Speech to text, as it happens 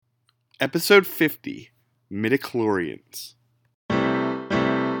Episode 50, Midichlorians.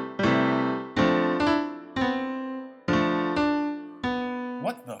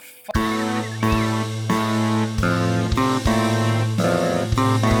 What the fuck?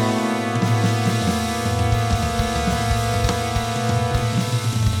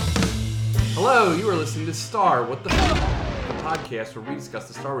 Hello, you are listening to Star What the Fuck, the podcast where we discuss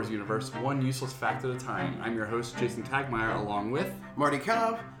the Star Wars universe one useless fact at a time. I'm your host, Jason Tagmeyer, along with Marty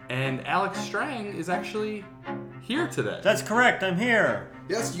Cobb. And Alex Strang is actually here today. That's correct, I'm here.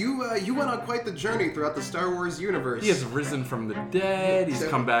 Yes, you went on quite the journey throughout the Star Wars universe. He has risen from the dead. He's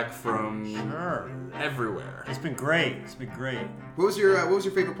come back from everywhere. It's been great. It's been great. What was your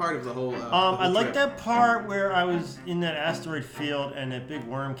favorite part of the whole? I like that part where I was in that asteroid field and that big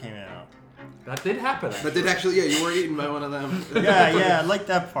worm came out. That did happen. That did actually, yeah. You were eaten by one of them. Yeah, I like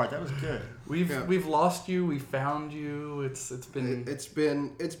that part. That was good. We've lost you. We found you. It's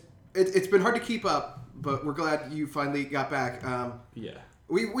been hard to keep up, but we're glad you finally got back. Yeah.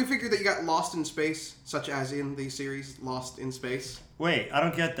 We figured that you got lost in space, such as in the series Lost in Space. Wait, I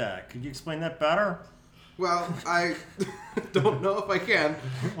don't get that. Could you explain that better? Well, I don't know if I can.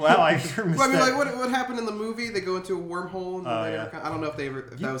 Well, I sure missed Well, I mean, that. like, what happened in the movie? They go into a wormhole. And Yeah. I don't know if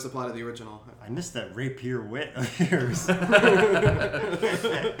that was the plot of the original. I missed that rapier wit of yours.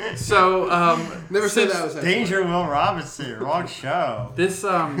 So, Never said that was Danger Will Robinson, wrong show. This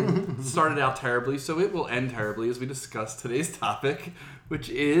started out terribly, so it will end terribly as we discuss today's topic, which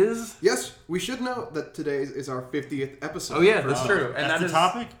is... Yes, we should note that today is our 50th episode. Oh yeah, that's true. And That's that the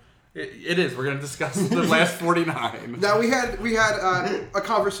topic? It is. We're going to discuss the last 49. Now we had a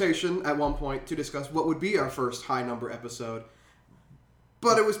conversation at one point to discuss what would be our first high number episode,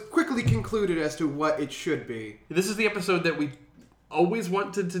 but it was quickly concluded as to what it should be. This is the episode that we always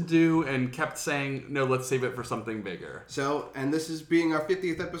wanted to do and kept saying, no, let's save it for something bigger. So, and this is being our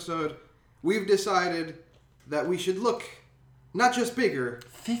 50th episode, we've decided that we should look not just bigger.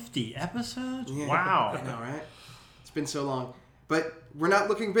 50 episodes? Yeah, Wow. I know, right? It's been so long. But we're not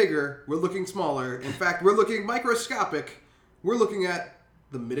looking bigger, we're looking smaller. In fact, we're looking microscopic. We're looking at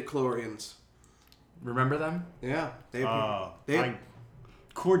the midichlorians. Remember them? Yeah. I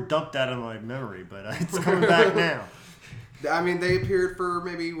core dumped that in my memory, but it's coming back now. I mean, they appeared for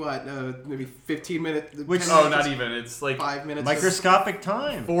maybe 15 minutes. Which- 10 Oh, minutes, not even. It's like 5 minutes. Microscopic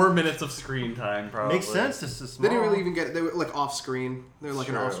time. 4 minutes of screen time, probably. Makes sense. This is They small. didn't really even get it. They were like off screen. They were like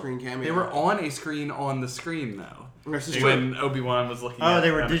True. an off screen cameo. They were on a screen on the screen, though. This is When Obi-Wan was looking at Oh,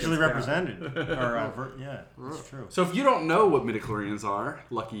 they were Anakin's digitally count. represented. Yeah, that's true. So if you don't know what midichlorians are,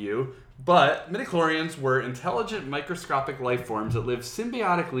 lucky you, but midichlorians were intelligent microscopic life forms that live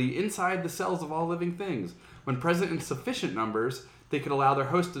symbiotically inside the cells of all living things. When present in sufficient numbers, they could allow their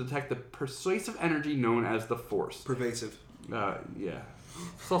host to detect the persuasive energy known as the Force. pervasive. Yeah.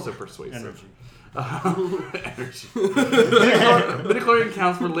 It's also persuasive. Energy. Energy. Midichlorian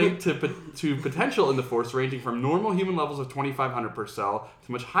counts were linked to potential in the Force ranging from normal human levels of 2,500 per cell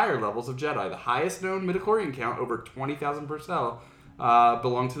to much higher levels of Jedi. The highest known midichlorian count, over 20,000 per cell,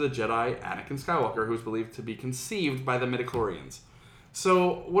 belonged to the Jedi Anakin Skywalker, who was believed to be conceived by the midichlorians.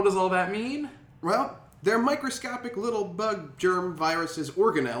 So, what does all that mean? Well, they're microscopic little bug, germ, viruses,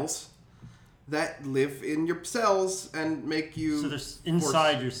 organelles that live in your cells and make you... So they're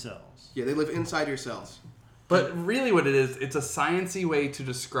inside your cells. Yeah, they live inside your cells. But really what it is, it's a sciencey way to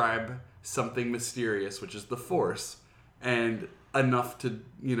describe something mysterious, which is the Force, and enough to,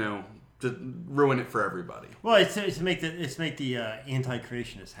 to ruin it for everybody. Well, it's to make the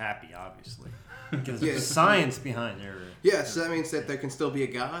anti-creationists happy, obviously. Because Yeah. there's science behind there. Yes, that means that there can still be a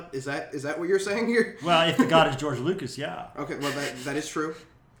god. Is that what you're saying here? Well, if the god is George Lucas, yeah. Okay, well, that is true.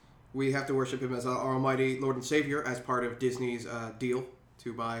 We have to worship him as our almighty Lord and Savior as part of Disney's deal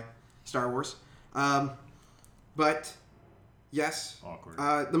to buy Star Wars. But, yes. Awkward.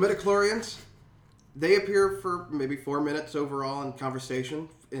 The midichlorians, they appear for maybe 4 minutes overall in conversation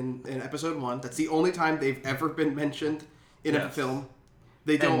in episode 1. That's the only time they've ever been mentioned in a Yes. film.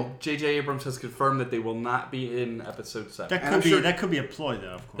 They don't... And J.J. Abrams has confirmed that they will not be in Episode 7. That could be a ploy, though,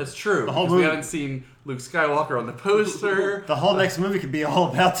 of course. That's true. The whole because movie, we haven't seen Luke Skywalker on the poster. the whole next movie could be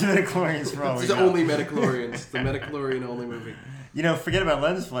all about the midichlorians for all It's we the know. only midichlorians. The midichlorian only movie. Forget about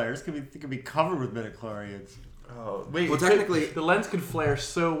lens flares. It could be covered with midichlorians. Oh, wait. Well, technically... the lens could flare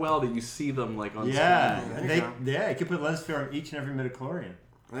so well that you see them on screen. There you you could put lens flare on each and every midichlorian.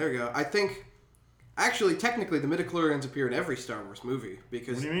 There you go. I think... Actually, technically, the midichlorians appear in every Star Wars movie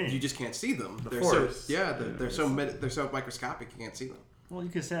because What do you mean? you just can't see them. They're Force. they're so microscopic you can't see them. Well, you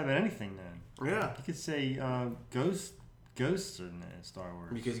could say about anything then. Yeah. You could say ghost ghosts in Star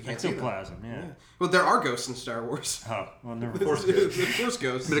Wars? Because you can't see them. Ectoplasm, yeah. Well, there are ghosts in Star Wars. Oh, well, never Force The ghosts. Force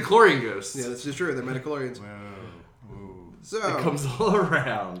ghosts. Midichlorian ghosts. Yeah, this is true. They're midichlorians. Whoa. So, It comes all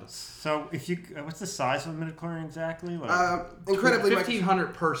around. So, if you, what's the size of a midichlorian exactly? Like incredibly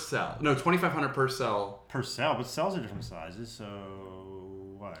 1,500 per cell. No, 2,500 per cell. per cell, but cells are different sizes. So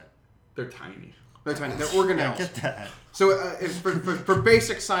what? They're tiny. They're tiny. They're I organelles. get that. So, for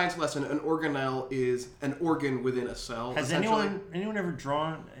basic science lesson, an organelle is an organ within a cell. Has essentially. anyone ever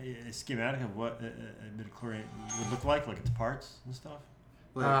drawn a schematic of what a midichlorian would look like its parts and stuff?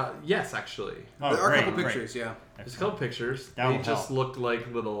 Like, Yes, actually. Oh, there are a couple great. pictures, yeah. There's a couple pictures. That They will just help. looked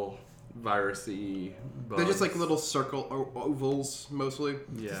like little virusy bugs. They're just like little circle ovals, mostly.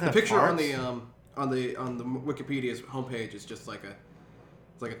 Yeah. The Have picture on parts? the Wikipedia's homepage is just like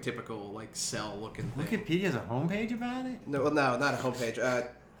a typical like cell looking thing. Wikipedia has a homepage about it? No, not a homepage.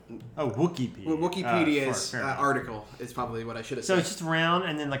 Oh, Wikipedia. Wikipedia's Fair enough. article is probably what I should have So said. it's just round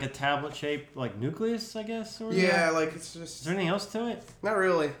and then like a tablet-shaped like nucleus, I guess? Or Yeah, like it's Is just there anything else to it? not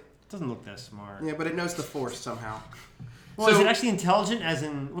really. It doesn't look that smart. Yeah, but it knows the Force somehow. Well, is So- it actually intelligent? As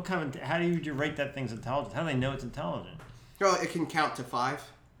in, what kind of? How do you rate that thing's intelligence? How do they know it's intelligent? Well, it can count to 5.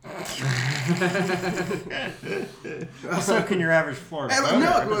 So can your average Florida voter.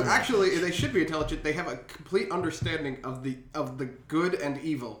 No, It well, doesn't- actually, they should be intelligent. They have a complete understanding of the good and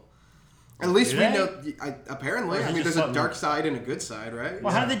evil. At least Do we they? know. Apparently, Or is I it mean, just there's a something- dark side and a good side, right?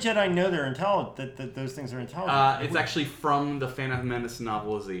 Well, how do the Jedi know they're intelligent? That those things are intelligent? It's actually from the Phantom Menace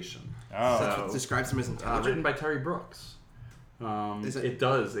novelization. Oh. So, It describes them as intelligent. written by Terry Brooks. Is it- It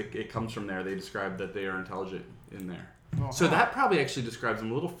does. It comes from there. They describe that they are intelligent in there. Well, So how? that probably actually describes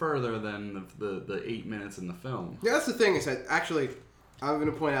them a little further than the 8 minutes in the film. Yeah, that's the thing is that actually, I'm going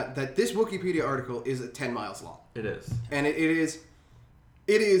to point out that this Wikipedia article is 10 miles long, It is. and it is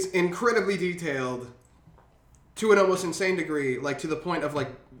incredibly detailed to an almost insane degree, like to the point of like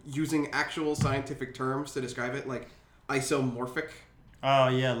using actual scientific terms to describe it, like isomorphic, Oh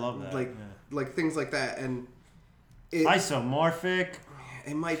yeah, I love that. like yeah. like things like that, and it Isomorphic.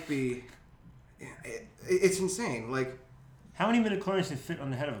 it might be, it's insane, like How many midichlorians can fit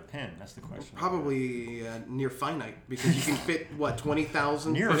on the head of a pin? That's the question. probably near finite because you can fit what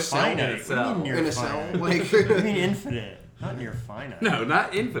 20,000 Near per cell finite. What do you mean near in a cell, finite? like. What do you mean infinite? Not near finite. No,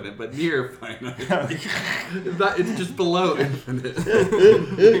 not infinite, but near finite. It's just below infinite.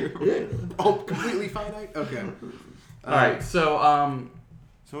 Oh, completely finite? Okay. All right, so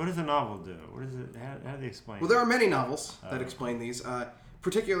So what does the novel do? What is it? How do they explain? Well, there are many novels that explain these.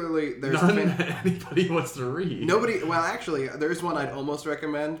 Particularly, there's none that anybody wants to read. nobody. Well, actually, there's one I'd almost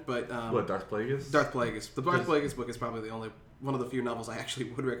recommend, but What, Darth Plagueis? Darth Plagueis. The Darth Plagueis book is probably the only one of the few novels I actually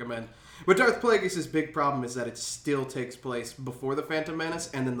would recommend. But Darth Plagueis' big problem is that it still takes place before the Phantom Menace,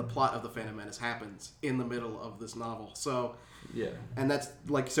 and then the plot of the Phantom Menace happens in the middle of this novel. So, Yeah. and that's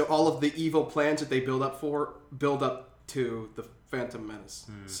like so all of the evil plans that they build up to the Phantom Menace.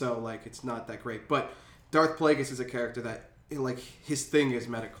 So like it's not that great. But Darth Plagueis is a character that like his thing is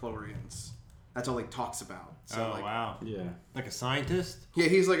midichlorians. That's all he talks about. So Oh like, wow. Yeah. Like a scientist? yeah,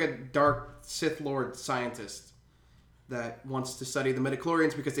 he's like a dark Sith Lord scientist that wants to study the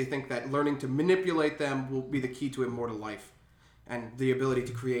midichlorians because they think that learning to manipulate them will be the key to immortal life and the ability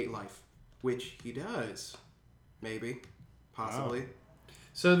to create life, which he does. Maybe. Possibly.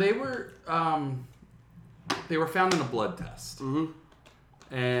 So they were found in a blood test,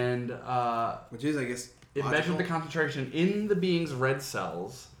 and Which is, I guess, it logical. measured the concentration in the being's red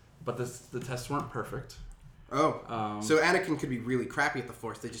cells, but the tests weren't perfect. Oh. So Anakin could be really crappy at the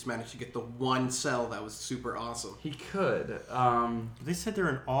Force. They just managed to get the one cell that was super awesome. He could. They said they're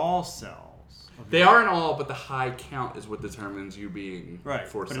in all cells. They are in all, but the high count is what determines you being Right.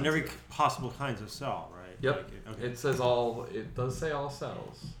 force But in every sensitive. possible kinds of cell, right? Yep. Like, okay. It says all. It does say all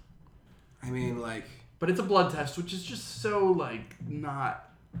cells, I mean, like, but it's a blood test, which is just so like not.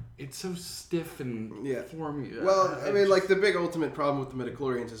 It's so stiff and Yeah. formy. well, I mean, like, the big ultimate problem with the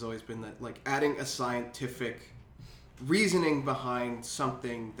midichlorians has always been that, like, adding a scientific reasoning behind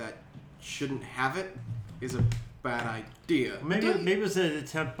something that shouldn't have it is a bad idea. Maybe it was an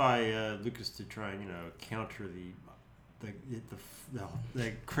attempt by Lucas to try and counter the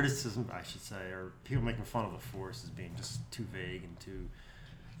criticism, I should say, or people making fun of the Force as being just too vague and too.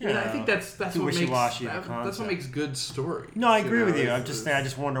 I think that's too what makes wishy-washy of a that's what concept. makes good stories. No, I agree with you. It's- I'm just saying. I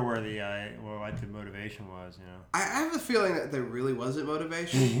just wonder where what the motivation was. I have a feeling that there really wasn't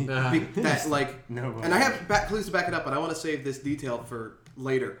motivation. Uh, that, like, No and I have clues to back it up, but I want to save this detail for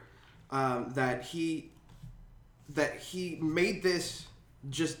later. That he made this,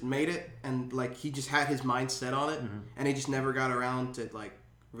 just made it, and like he just had his mind set on it, and he just never got around to like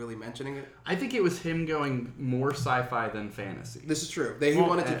really mentioning it. I think it was him going more sci-fi than fantasy. This is true. He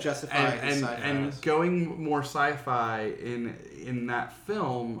wanted to justify his sci-fi. And going more sci-fi in that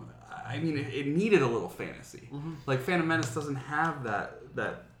film, I mean, it needed a little fantasy. Mm-hmm. Like Phantom Menace doesn't have that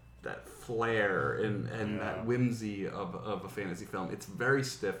flair and that whimsy of a fantasy film. It's very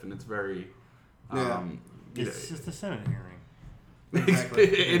stiff and it's very. It's just a Senate hearing. Exactly.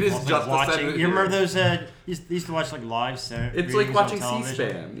 It is Also just watching. a Senate You remember hearing. those? You used to watch like live Senate. It's like readings watching on television.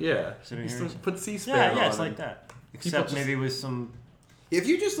 C-SPAN. Yeah, Senate you used hearings. to put C-SPAN Yeah, on. yeah, it's like that. Except just- maybe with some. If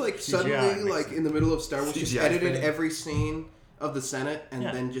you just like suddenly makes like sense. in the middle of Star Wars just CGI edited thing. every scene of the Senate and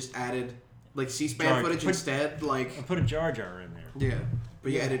Yeah. then just added like C-SPAN Jar- footage put- instead, like I put a Jar Jar in there. yeah.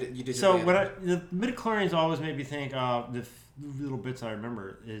 But you edited, you did. So when the midichlorians always made me think the little bits I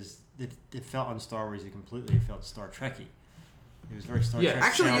remember is it felt on Star Wars completely. It felt Star Trekky. It was very Star Trek.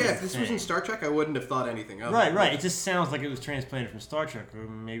 Actually, sounding yeah. If this was in thing. Star Trek, I wouldn't have thought anything of it. Right. It just sounds like it was transplanted from Star Trek, or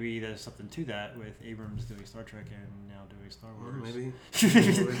maybe there's something to that with Abrams doing Star Trek and now doing Star Wars. Maybe.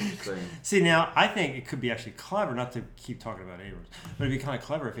 Interesting. See, now I think it could be actually clever, not to keep talking about Abrams, but it'd be kind of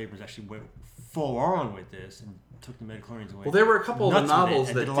clever if Abrams actually went full on with this and took the midichlorians away. Well, there were a couple of the nuts with it novels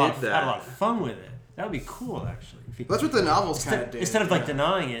and that did a lot did of, that. Had a lot of fun with it. That would be cool, actually. If he- That's what the novels kind of did. Instead of like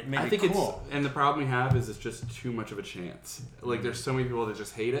denying it, make I it think cool. and the problem we have is it's just too much of a chance. Like there's so many people that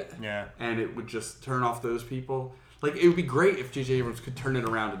just hate it. Yeah. And it would just turn off those people. Like it would be great if J.J. Abrams could turn it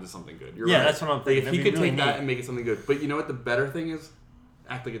around into something good. You're Yeah, right. that's what I'm Like thinking. if he That'd could be take really that neat. and make it something good. But you know what the better thing is?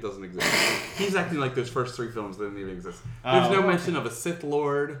 Act like it doesn't exist. He's acting like those first 3 films didn't even exist. There's no okay. mention of a Sith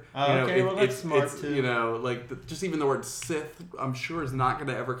Lord. Oh, okay, well, that's smart, it's, too. You know, like just even the word Sith, I'm sure is not going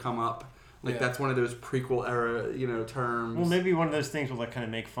to ever come up. Like Yeah. that's one of those prequel era, terms. Well, maybe one of those things will like kind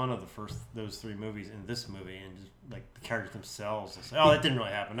of make fun of those 3 movies in this movie and just like the characters themselves and say, "Oh, that didn't really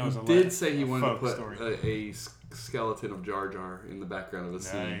happen." That was a Did say he wanted to folk put story. a skeleton of Jar Jar in the background of the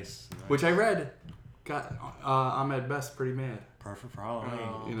scene, Nice. which I read got Ahmed Best pretty mad. Perfect for Halloween.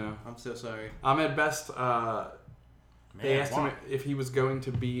 Oh, You know. I'm so sorry. Ahmed Best, they Man, asked why? him if he was going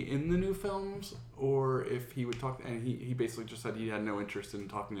to be in the new films or if he would talk, and he basically just said he had no interest in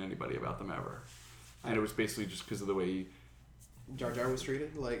talking to anybody about them ever, and it was basically just because of the way Jar Jar was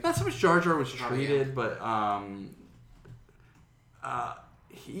treated like. not so much Jar Jar was Oh, treated, but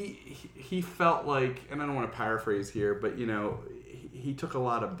he felt like, and I don't want to paraphrase here, but he took a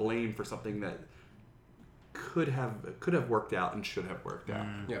lot of blame for something that could have worked out and should have worked out.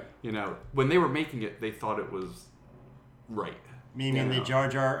 Yeah. When they were making it, they thought it was right. Meaning Yeah. the Jar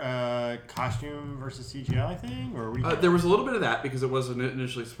Jar costume versus CGI thing, or There was a little bit of that because it wasn't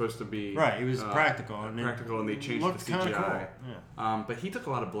initially supposed to be right? It was practical, and they changed looked the kinda CGI. Cool. Yeah. But he took a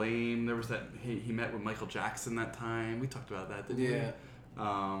lot of blame. There was that he met with Michael Jackson that time. We talked about that, didn't Yeah.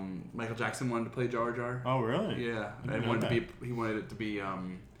 we? Michael Jackson wanted to play Jar Jar. Oh, really? Yeah, didn't and know he wanted it to be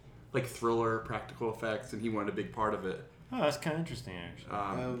like thriller, practical effects, and he wanted a big part of it. Oh, that's kind of interesting,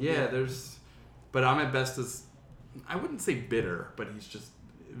 actually. Yeah. But Ahmed Best is, I wouldn't say bitter, but he's just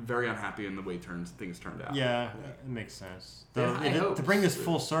very unhappy in the way things turned out. Yeah, it makes sense. Yeah, I hope To bring this so.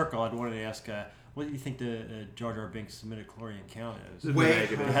 full circle, I'd wanted to ask, what do you think the Jar Jar Binks midichlorian count is? The Way-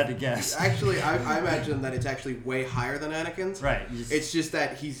 negative. I had to guess. Actually, I imagine that it's actually way higher than Anakin's. Right. you just- It's just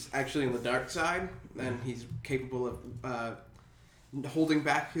that he's actually on the dark side, and he's capable of holding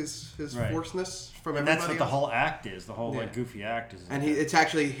back his Right. forceness from and everybody that's what the else. whole act is. The whole Yeah. like goofy act is. And it's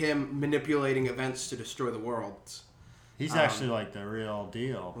actually him manipulating events to destroy the world. he's actually like the real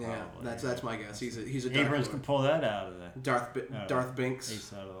deal. Probably. Yeah, that's my guess. He's a Dark Abrams Lord. can pull that out of the Darth Binks.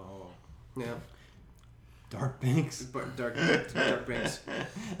 ace out of the hole. Yeah, Dark Binks. Dark Binks.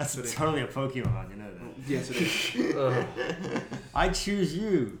 That's But it- totally a Pokemon, you know that. Yes, it is. I choose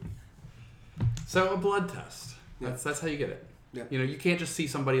you. So a blood test. Yeah. That's how you get it. Yeah. You can't just see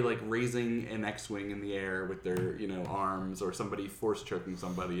somebody like raising an X-wing in the air with their arms, or somebody force choking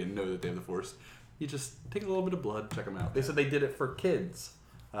somebody and know that they have the force. You just take a little bit of blood, check them out. They said they did it for kids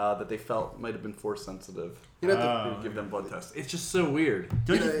that they felt might have been force sensitive. You know, They would give them blood tests. It's just so weird.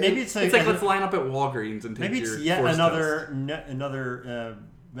 Don't you, maybe it's like, It's like let's line up at Walgreens and take maybe your it's yet force another test. another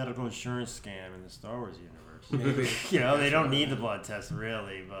medical insurance scam in the Star Wars universe. maybe. They don't need the blood test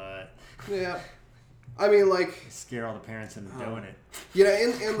really, but Yeah. I mean, like, they scare all the parents into doing it.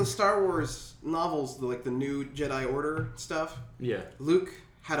 in the Star Wars novels, the new Jedi Order stuff, Yeah. Luke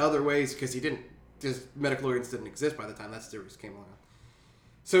had other ways because his midichlorians didn't exist by the time that series came along.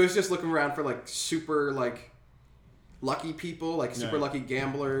 So he's just looking around for like super like lucky people, like super Right. lucky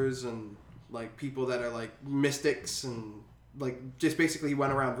gamblers, and like people that are like mystics, and like just basically he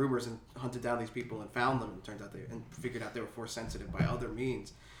went around rumors and hunted down these people and found them, and turns out and figured out they were force sensitive by other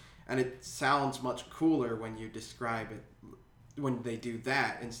means. And it sounds much cooler when you describe it when they do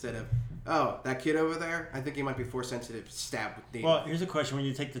that instead of, oh, that kid over there, I think he might be force sensitive, stab with needle. Well, here's a question: when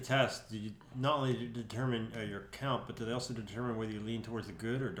you take the test, do you not only determine your count, but do they also determine whether you lean towards the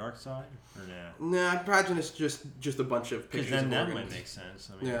good or dark side, or nah? Nah, progenitus just a bunch of Because pictures then of that organs. might make sense.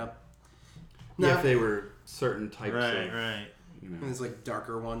 I mean, Yeah. Yeah, No, if they were certain types right, of... right. You know. there's like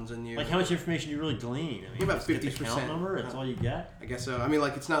darker ones in you. Like how much information do you really glean? I mean, About just get the 50%. count number. That's all you get. I guess so. I mean,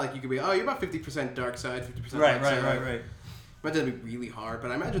 like, it's not like you could be, oh, you're about 50% dark side, 50% Right, light side. right. Imagine that'd be really hard, but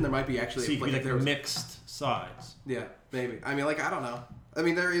I imagine there might be actually So you could be if like there was- mixed sides. Yeah, maybe. I mean, like, I don't know. I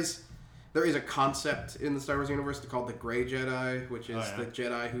mean, there is a concept in the Star Wars universe called the Grey Jedi, which is the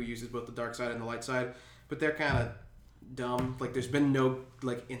Jedi who uses both the dark side and the light side, but they're kind of dumb. Like, there's been no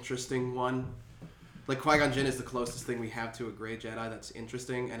like interesting one. Like, Qui-Gon Jinn is the closest thing we have to a Grey Jedi that's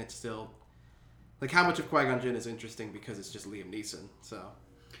interesting, and it's still like how much of Qui-Gon Jinn is interesting because it's just Liam Neeson.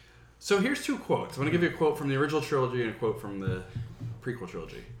 So here's two quotes. I'm going to give you a quote from the original trilogy and a quote from the prequel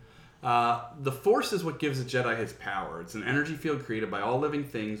trilogy. The Force is what gives a Jedi his power. It's an energy field created by all living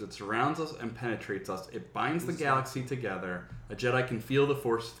things. It surrounds us and penetrates us. It binds the galaxy together. A Jedi can feel the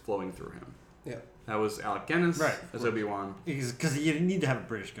Force flowing through him. Yeah. That was Alec Guinness as Obi-Wan. Because you need to have a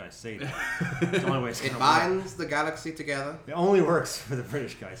British guy say that. It's the only way it's It gonna binds the galaxy together. work. It only works for the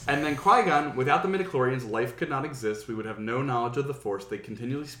British guys. And then Qui-Gon, without the midichlorians, life could not exist. We would have no knowledge of the Force. They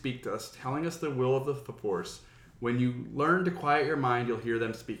continually speak to us, telling us the will of the Force. When you learn to quiet your mind, you'll hear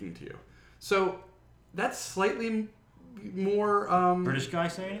them speaking to you. So that's slightly more British guy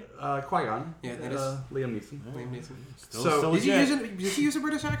saying it? Qui-Gon. Yeah, that is- Liam Neeson. Liam Neeson. So, Did he legit. use a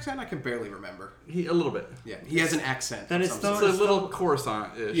British accent? I can barely remember. A little bit. Yeah, he has an accent. Then of it's some still- It's sort. a little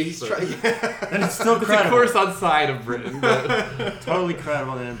Coruscant-ish. Yeah, he's but- trying. Then it's still It's a credible. Coruscant side of Britain. But, Totally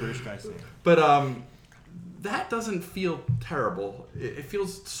credible than a British guy saying it. but that doesn't feel terrible. It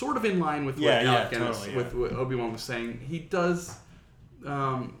feels sort of in line with what Alec Guinness, totally, with what Obi-Wan was saying. He does...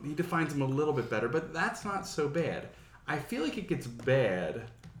 he defines them a little bit better, but that's not so bad. I feel like it gets bad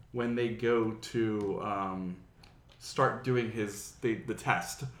when they go to start doing the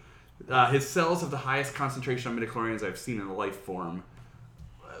test. His cells have the highest concentration of midichlorians I've seen in a life form,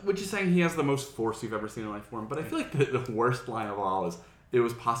 which is saying he has the most force you've ever seen in a life form. But I feel like the worst line of all is, it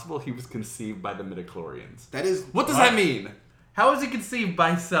was possible he was conceived by the midichlorians. That is What does that mean? How is he conceived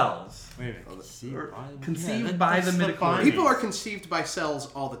by cells? Wait a minute. Conceived by the midichlorians. people are conceived by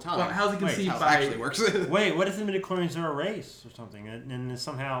cells all the time. Well, how's he conceived How it by... actually works. Wait, what if the midichlorians are a race or something? And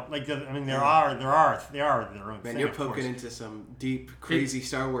somehow, like, they are their own Man, thing, you're of course. poking into some deep, crazy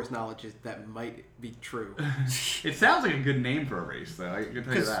Star Wars knowledge that might be true. It sounds like a good name for a race, though. I can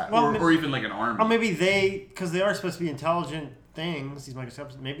tell you 'Cause, that. well, or even like an army. Or maybe because they are supposed to be intelligent things, these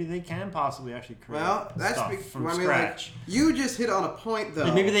microscopes, maybe they can possibly actually create stuff from scratch. You just hit on a point, though.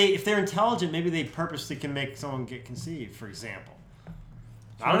 Like maybe if they're intelligent, maybe they purposely can make someone get conceived, for example.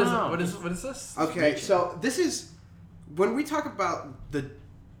 I don't know. What is this? Okay, so this is when we talk about the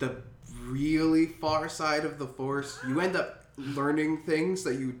really far side of the Force. You end up learning things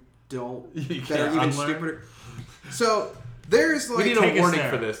that you don't that can't are even unlearn? stupider. So there's like We need Take a us warning there.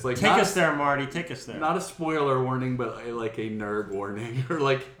 for this. Like, Take not, us there, Marty. Take us there. Not a spoiler warning, but like a nerd warning, or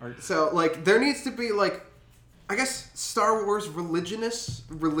like. So, like, there needs to be, like, I guess Star Wars religion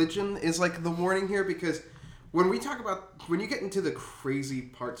is, like, the warning here, because when we talk about, when you get into the crazy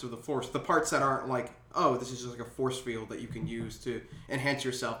parts of the Force, the parts that aren't like, oh, this is just like a force field that you can use to enhance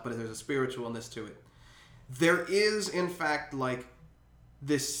yourself, but there's a spiritualness to it. There is, in fact, like,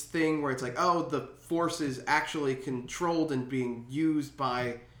 this thing where it's like, oh, the Force is actually controlled and being used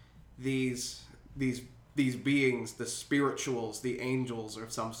by these beings, the spirituals, the angels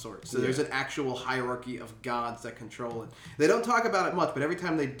of some sort. So there's an actual hierarchy of gods that control it. They don't talk about it much, but every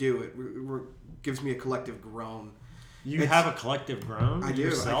time they do, it gives me a collective groan. You have a collective groan? I do.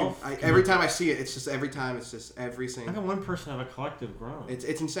 Yourself? Every time I see it, it's just every single. How can one person have a collective groan? It's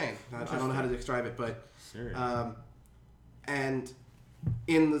insane. I don't know how to describe it, but Serious. and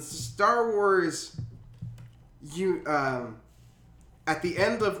in the Star Wars, at the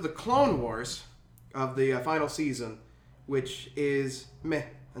end of the Clone Wars of the final season, which is meh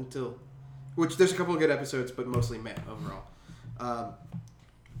which there's a couple of good episodes, but mostly meh overall.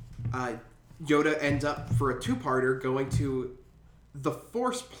 Yoda ends up for a two-parter going to the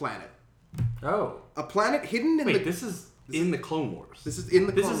Force planet, Oh. a planet hidden in Wait, this is in the Clone Wars. This is in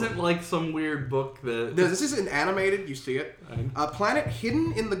the. This Clone isn't Wars. like some weird book that. No, this is an animated. You see it. Right. A planet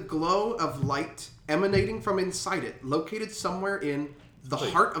hidden in the glow of light emanating from inside it, located somewhere in the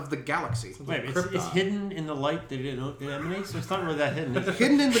heart of the galaxy. Wait, it's hidden in the light that it emanates? So it's not really that hidden. It's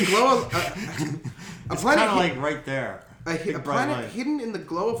Hidden in the glow of a kind planet. of like right there. A Big bright planet light. hidden in the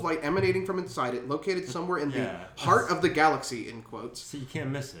glow of light emanating from inside it, located somewhere in Yeah. the heart of the galaxy, in quotes. So you can't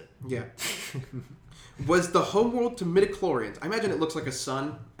miss it. Yeah. Was the homeworld to midichlorians. I imagine it looks like a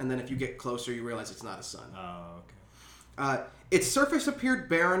sun, and then if you get closer, you realize it's not a sun. Oh, okay. Its surface appeared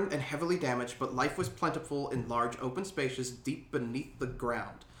barren and heavily damaged, but life was plentiful in large open spaces deep beneath the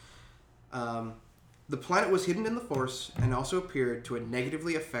ground. The planet was hidden in the Force and also appeared to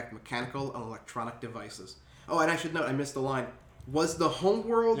negatively affect mechanical and electronic devices. Oh, and I should note, I missed the line. Was the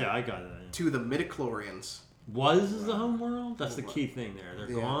homeworld Yeah, I got that. Yeah. to the midichlorians? Was the home world? That's the key thing there.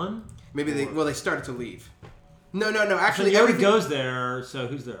 They're Yeah. gone. Maybe they started to leave. No. Actually, Actually, nobody everything. goes there. So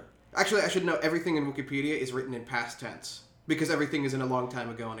who's there? Actually, I should note everything in Wikipedia is written in past tense because everything is in a long time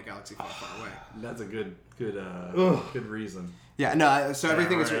ago in a galaxy far, far away. That's a good reason. Yeah, no. So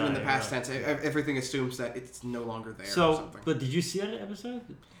everything is written in the right, past tense. Everything assumes that it's no longer there or So, something. but did you see that episode?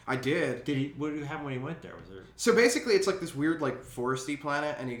 I did. Did he? What did happen when he went there? Was there? So basically, it's like this weird, like foresty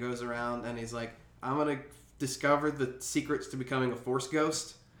planet, and he goes around and he's like, "I'm gonna discover the secrets to becoming a Force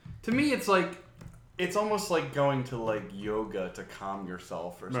ghost." To me, it's like it's almost like going to like yoga to calm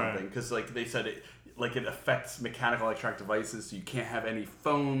yourself or Right. something. Because like they said, it affects mechanical electronic devices. So you can't have any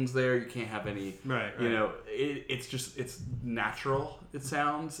phones there. You can't have any. Right. You know, it's natural. It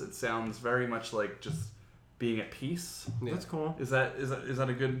sounds very much like just being at peace. Yeah. That's cool. Is that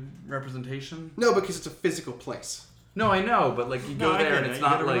a good representation? No, because it's a physical place. No, I know, but like you go No, I there get and it. it's You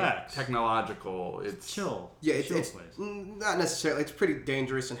not gotta like relax. technological. It's Chill. Yeah, it's place. not necessarily. It's pretty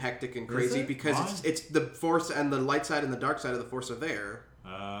dangerous and hectic and crazy it? because Why? it's the Force and the light side and the dark side of the Force are there.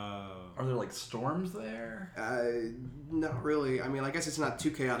 Oh. Are there like storms there? Not really. I mean, I guess it's not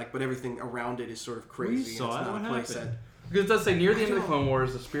too chaotic, but everything around it is sort of crazy. saw and it's it. not What a place happened? Because it does say near the end of the Clone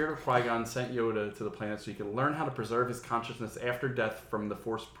Wars, the spirit of Qui-Gon sent Yoda to the planet so he could learn how to preserve his consciousness after death from the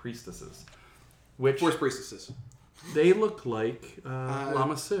Force priestesses, which Force priestesses. they look like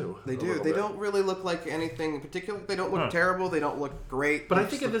Lama Su. They a do. little They bit. don't really look like anything in particular. They don't look Huh. terrible. They don't look great. But They I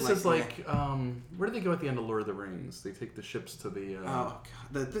think just of this look as like, where do they go at the end of Lord of the Rings? They take the ships to the. oh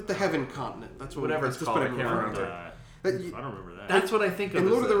god, the Heaven Continent. That's what Whatever let's it's just put called, it I in can't front of remember. it. That you- I don't remember that. That's what I think of. in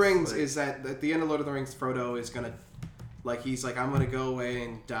as Lord of the this, Rings like- is that at the end of Lord of the Rings, Frodo is gonna, like, he's like, I'm gonna go away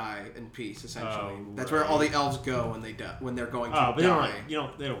and die in peace. Essentially, Oh, that's where all the right. elves go when they die, when they're going to Oh, but they don't, die.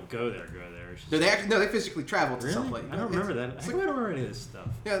 like, they don't go there. It's just, No, they physically travel to really? someplace. I don't remember that. It's I like- don't remember any of this stuff.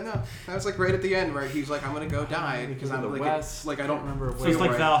 Yeah, no, that was like right at the end where he's like, I'm gonna go die because Because I'm of the like, West. like I don't remember. So it's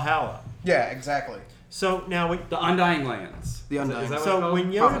like Valhalla. Yeah, exactly. So now, The Undying Lands. The Undying. Is that what it's so called?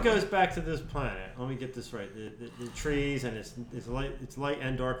 when Yoda Probably. goes back to this planet, let me get this right. The trees and it's light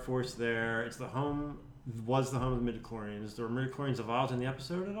and dark force there. It's the home. Was the home of the midichlorians. The midichlorians evolved in the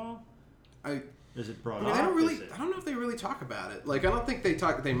episode at all? Is it brought I mean, up? they don't really. Is it- I don't know if they really talk about it. Like, I don't think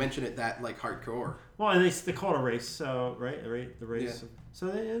they mention it that like hardcore. Well, and they call it a race. So right, the race. Yeah. So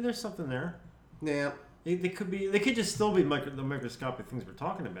there's something there. Yeah. They could just still be the microscopic things we're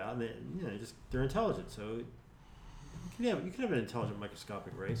talking about. And they're intelligent. So you could have an intelligent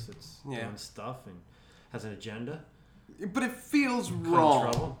microscopic race that's doing stuff and has an agenda. But it feels in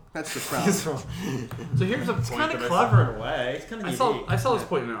wrong. trouble. That's the problem. So here's a It's point kind of that clever in a way. It's kind of I unique. saw this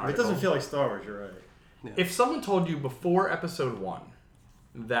point in an It article. doesn't feel like Star Wars. You're right. If someone told you before episode 1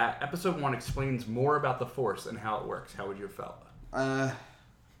 that episode 1 explains more about the Force and how it works, how would you have felt?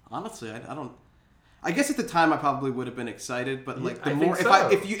 Honestly, I don't. I guess at the time I probably would have been excited, but like the I more think so.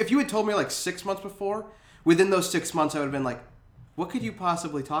 if you had told me like 6 months before, within those 6 months I would have been like, what could you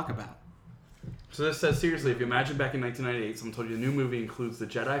possibly talk about? So this says, seriously, if you imagine back in 1998, someone told you the new movie includes the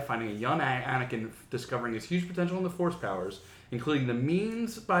Jedi finding a young Anakin discovering his huge potential in the Force powers, including the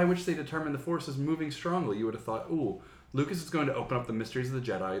means by which they determine the Force is moving strongly, you would have thought, ooh, Lucas is going to open up the mysteries of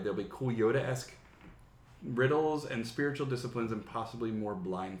the Jedi. There'll be cool Yoda-esque riddles and spiritual disciplines and possibly more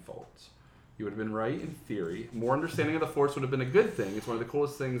blindfolds. You would have been right in theory. More understanding of the Force would have been a good thing. It's one of the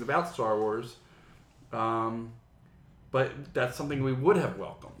coolest things about Star Wars. But that's something we would have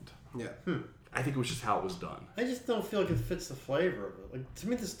welcomed. Yeah. I think it was just how it was done. I just don't feel like it fits the flavor of it. Like, to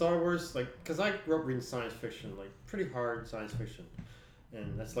me, the Star Wars, like, because I grew up reading science fiction, like pretty hard science fiction,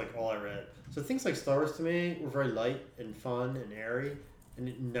 and that's like all I read. So things like Star Wars to me were very light and fun and airy, and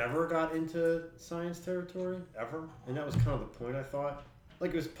it never got into science territory ever. And that was kind of the point, I thought.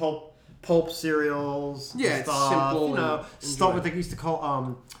 Like, it was pulp cereals. Yeah, and it's stuff, simple You know, and stuff what enjoyable. they used to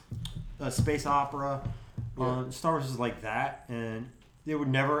call space opera. Yeah. Star Wars is like that, and they would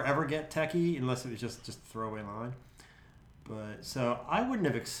never ever get techie unless it was just a throwaway line. But so I wouldn't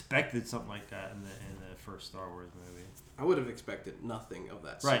have expected something like that in the first Star Wars movie. I would have expected nothing of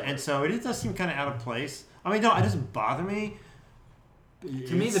that. Right, sort. and so it does seem kind of out of place. I mean, no, it doesn't bother me.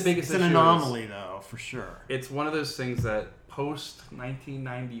 To me, the biggest it's an issue anomaly, though, for sure. It's one of those things that post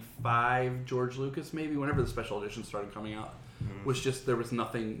 1995, George Lucas, maybe whenever the special editions started coming out, was just there was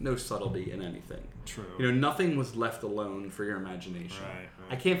nothing, no subtlety in anything. True. Nothing was left alone for your imagination. Right.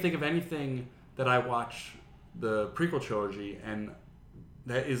 I can't think of anything that I watch the prequel trilogy and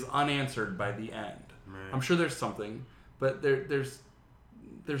that is unanswered by the end. Right. I'm sure there's something, but there's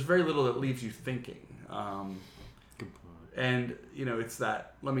very little that leaves you thinking. Good point. And it's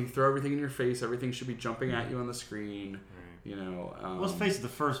that let me throw everything in your face. Everything should be jumping at you on the screen. Right. Well, let's face it. The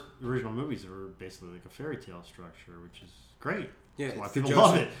first original movies were basically like a fairy tale structure, which is great. Yeah, that's why it's people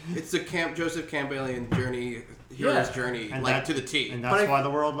love it. It's the Joseph Campbellian hero's journey, And like to the T. And that's why the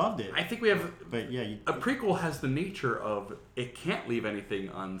world loved it. I think we have. But yeah, a prequel has the nature of it can't leave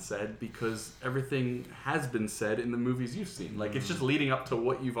anything unsaid because everything has been said in the movies you've seen. Like it's just leading up to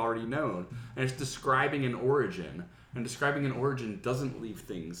what you've already known, and it's describing an origin. And describing an origin doesn't leave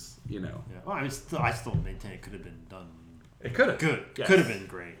things, Yeah. Well, I still maintain it could have been done. It could have. Good. Yes. Could have been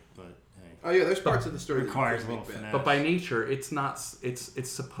great, but hey. Oh yeah, there's parts of the story requires that a little make bad. finesse. But by nature, it's not. It's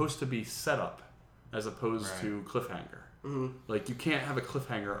supposed to be setup, as opposed Right. to cliffhanger. Mm-hmm. Like you can't have a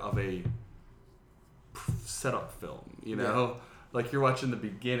cliffhanger of a setup film. Like you're watching the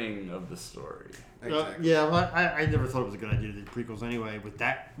beginning of the story. Exactly. Yeah, well, I never thought it was a good idea to do prequels anyway. With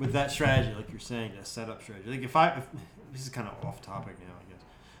that strategy, like you're saying, that setup strategy. Like if this is kind of off topic now, I guess.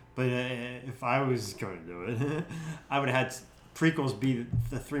 But if I was going to do it, I would have had prequels be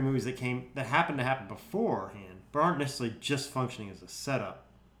the three movies that happened to happen beforehand, but aren't necessarily just functioning as a setup.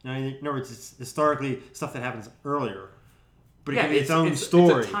 In other words, it's historically stuff that happens earlier, but it can be its own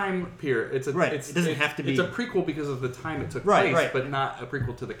story. It's a time period. It doesn't have to be. It's a prequel because of the time it took place, but not a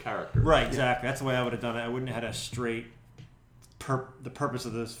prequel to the character. Right, exactly. That's the way I would have done it. I wouldn't have had a straight. The purpose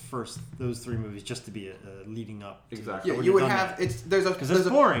of those three movies just to be a leading up. Exactly. Yeah, you would have because it's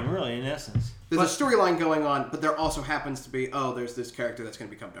boring, really, in essence. There's a storyline going on, but there also happens to be there's this character that's going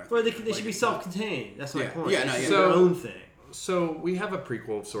to become Darth Vader. Well, they should be self-contained. That's my point. Yeah, It's their own thing. So we have a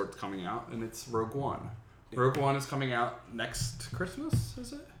prequel of sorts coming out, and it's Rogue One. Rogue One is coming out next Christmas,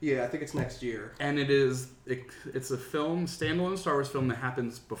 is it? Yeah, I think it's next year. And it's a standalone Star Wars film that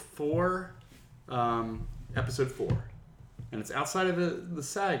happens before Episode 4. And it's outside of the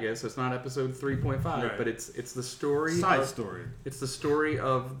saga, so it's not Episode 3.5, right. but it's the story. Story. It's the story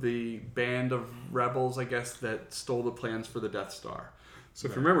of the band of rebels, I guess, that stole the plans for the Death Star. So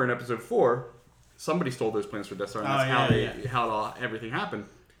if you remember in Episode 4, somebody stole those plans for Death Star, and that's how everything happened.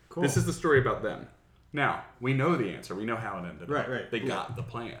 Cool. This is the story about them. Now, we know the answer. We know how it ended. Right. They got the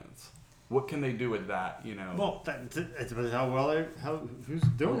plans. What can they do with that, Well, it's about who's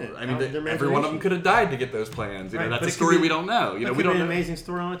doing it. I mean, every one of them could have died to get those plans. That's a story we don't know. We don't know. an amazing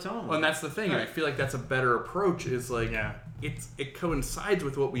story on its own. Well, and that's the thing. And I feel like that's a better approach. Is like it coincides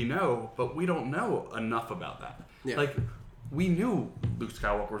with what we know, but we don't know enough about that. Yeah. Like we knew Luke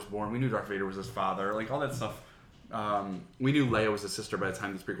Skywalker was born. We knew Darth Vader was his father. Like all that stuff. We knew Leia was his sister by the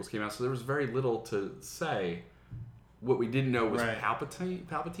time these prequels came out. So there was very little to say. What we didn't know was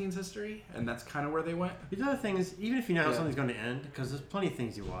Palpatine's history, and that's kind of where they went. The other thing is, even if you know how something's going to end, because there's plenty of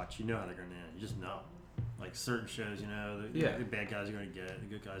things you watch, you know how they're going to end. You just know. Like certain shows, the bad guys are going to get it, the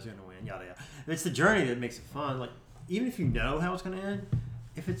good guys are going to win, yada yada. It's the journey that makes it fun. Like, even if you know how it's going to end,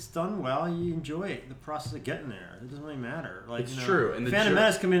 if it's done well, you enjoy it. The process of getting there, it doesn't really matter. Like, it's true. And Phantom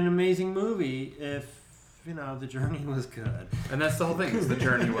Menace can be an amazing movie if the journey was good. And that's the whole thing, is the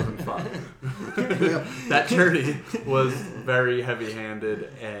journey wasn't fun. That journey was very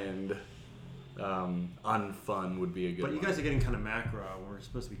heavy-handed and unfun would be a good one. But you guys are getting kind of macro. We're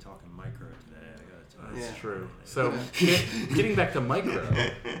supposed to be talking micro today. I gotta tell you. That's true. So, getting back to micro.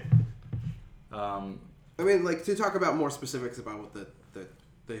 I mean, like, to talk about more specifics about what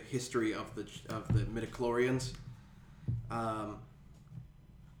the history of the midichlorians.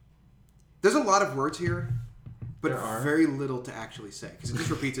 There's a lot of words here, but very little to actually say because it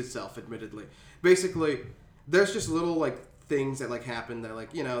just repeats itself. Admittedly, basically, there's just little things that happen that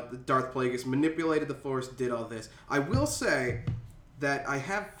the Darth Plagueis manipulated the Force, did all this. I will say that I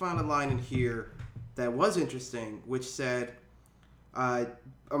have found a line in here that was interesting, which said, I'm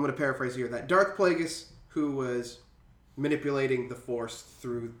going to paraphrase here, that Darth Plagueis, who was manipulating the Force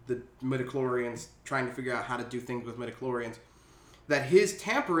through the midichlorians, trying to figure out how to do things with midichlorians, that his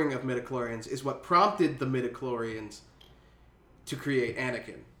tampering of midichlorians is what prompted the midichlorians to create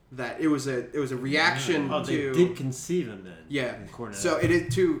Anakin. That it was a reaction to. They did conceive him then. Yeah. So it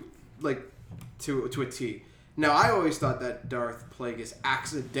is to a T. Now I always thought that Darth Plagueis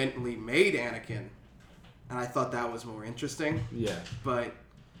accidentally made Anakin, and I thought that was more interesting. Yeah. But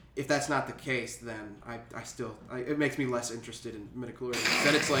if that's not the case, then I still it makes me less interested in midichlorians.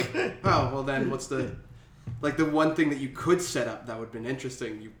 Then it's like, oh well, then what's the one thing that you could set up that would have been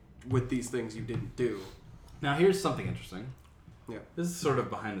interesting with these things you didn't do. Now here's something interesting. Yeah. This is sort of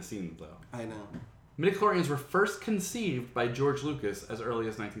behind the scenes though. I know. Midichlorians were first conceived by George Lucas as early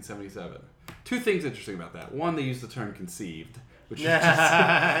as 1977. Two things interesting about that. One, they used the term conceived, which is just,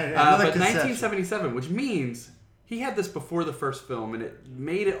 but 1977, which means he had this before the first film, and it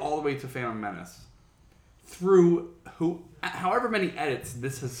made it all the way to Phantom Menace. Through however many edits,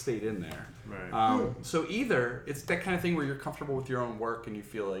 this has stayed in there. Right. So either it's that kind of thing where you're comfortable with your own work and you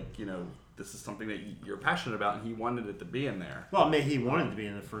feel like, this is something that you're passionate about, and he wanted it to be in there. Well, maybe he wanted to be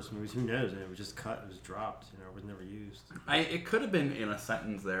in the first movies. Who knows? And it was just cut. It was dropped. It was never used. It could have been in a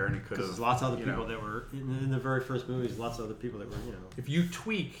sentence there, and it could have. Because lots of other people that were in the very first movies. Lots of other people that were, If you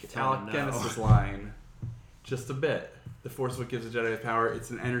tweak Tell Alec them no. Guinness's line just a bit, the Force is what gives the Jedi his power. It's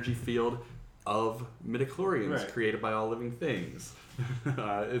an energy field of midichlorians created by all living things.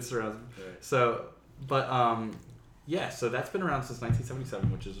 It surrounds. Right. So, but so that's been around since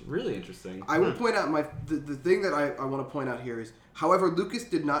 1977, which is really interesting. I will point out the thing that I want to point out here is, however, Lucas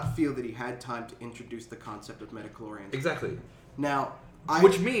did not feel that he had time to introduce the concept of midichlorians. Exactly. Now,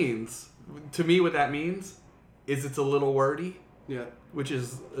 which means, to me, what that means is it's a little wordy. Yeah. Which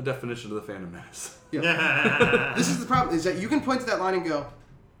is a definition of the Phantom Menace. Yeah. This is the problem, is that you can point to that line and go,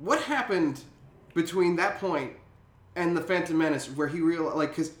 what happened between that point and the Phantom Menace where he realized,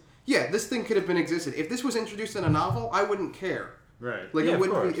 because, this thing could have been existed. If this was introduced in a novel, I wouldn't care. Right.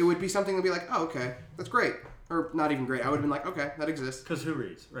 It would be something to be like, oh, okay, that's great. Or not even great. I would have been like, okay, that exists. Because who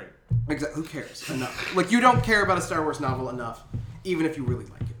reads? Right. Exactly. Who cares? Enough. You don't care about a Star Wars novel enough, even if you really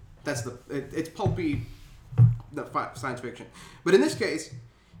like it. That's it's pulpy science fiction. But in this case,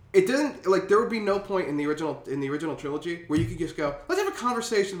 it doesn't, there would be no point in the original trilogy where you could just go, let's have a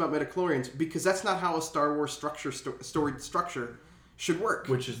conversation about midichlorians, because that's not how a Star Wars story structure should work.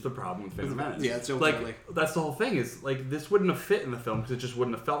 Which is the problem with Phantom Menace. Yeah, it's ultimately. That's the whole thing is, this wouldn't have fit in the film because it just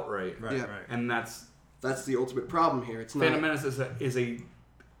wouldn't have felt right. Right, Yeah. right. And that's the ultimate problem here. It's not. Phantom Menace is a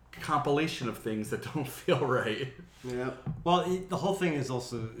compilation of things that don't feel right. Yeah. Well, the whole thing is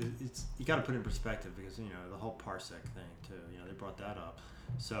also, it's you got to put it in perspective because, the whole parsec thing, too. They brought that up.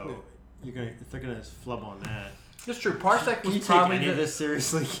 So, if they're going to flub on that. It's true. Parsec Can was you probably take any of this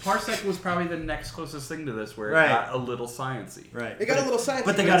seriously? Parsec was probably the next closest thing to this, where it Right. got a little sciencey. Right. It got a little sciencey.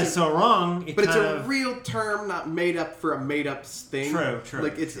 But they got it so wrong. But it's a real term, not made up for a made up thing. True.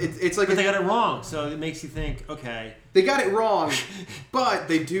 It's like. But they got it wrong, so it makes you think, okay. They got it wrong, but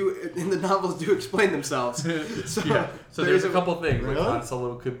they do in the novels do explain themselves. So, So there's a couple things. Really? Like Han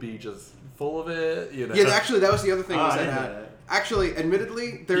Solo could be just full of it. Yeah, actually, that was the other thing. Was I didn't know that, that. Actually,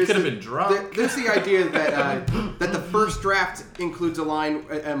 admittedly, He could have been drunk. There's the idea that that the first draft includes a line,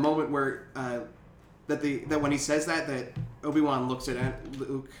 a moment where that when he says that Obi-Wan looks at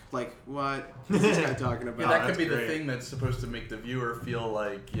Luke like, what is this guy talking about? Yeah, that could that's be great. the thing that's supposed to make the viewer feel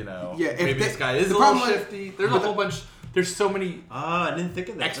like, if maybe they- this guy is the a little problem with- shifty. There's a whole bunch. There's so many I didn't think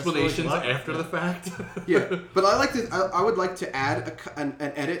of that. explanations That's really after the fact. Yeah, but I would like to add an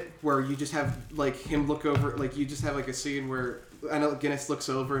edit where you just have him look over, you just have a scene where Guinness looks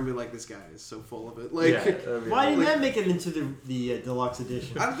over and be like, this guy is so full of it. Why didn't that make it into the deluxe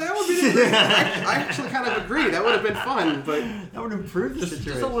edition? That would be. I actually kind of agree. That would have been fun, but That would improve the just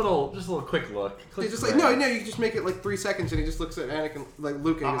situation. a little quick look. it's just no. You just make it 3 seconds, and he just looks at Anakin,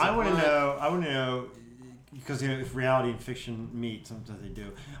 Luke, and he goes, I want to "What?" know. I want to know because if reality and fiction meet, sometimes they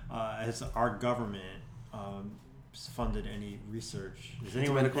do. Has our government funded any research? Is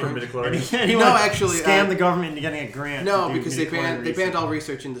anyone midichlorians? anyone No, actually, scam the government into getting a grant? No, to do because they banned midichlorian all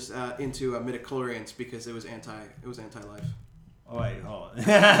research into midichlorians because it was anti-life. Oh wait, hold on.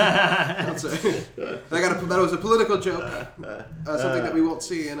 That's that was a political joke, something that we won't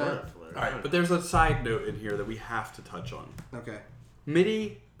see in a. All right, but there's a side note in here that we have to touch on. Okay.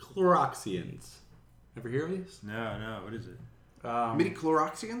 Midichloroxians. Ever hear of these? No. What is it?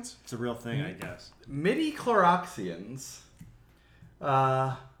 Midichloroxians? It's a real thing, I guess. Midichloroxians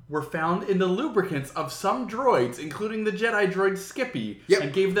were found in the lubricants of some droids, including the Jedi droid Skippy, Yep.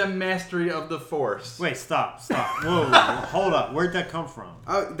 and gave them mastery of the Force. Wait, stop. Whoa, hold up. Where'd that come from?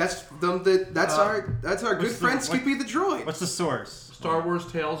 That's our good friend Skippy the droid. What's the source? Star Wars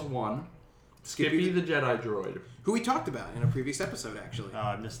Tales 1. Skippy the Jedi droid. Who we talked about in a previous episode, actually. Oh,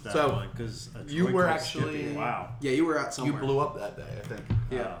 I missed that So, one because you were actually- Skippy. Wow. Yeah, you were out You somewhere. blew up that day, I think.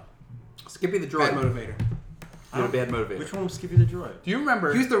 Yeah. Skippy the Bad droid. motivator. You had a bad motivator. Which one was Skippy the droid? Do you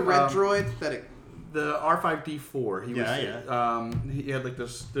remember? He was the red droid that. The R5D4. He Yeah, was, he had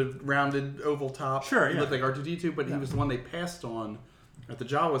the rounded oval top. Sure, He yeah. looked like R2D2, but he was the one they passed on at the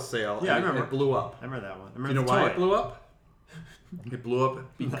Jawa sale. Yeah, and I remember. it blew up. I remember that one. I Do remember you know the why toy. it blew up? It blew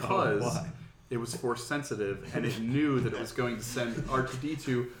up because why? it was force sensitive, and it knew that it was going to send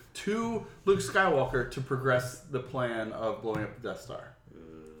R2-D2 to Luke Skywalker to progress the plan of blowing up the Death Star.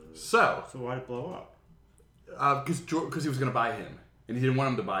 So why'd it blow up? because he was going to buy him, and he didn't want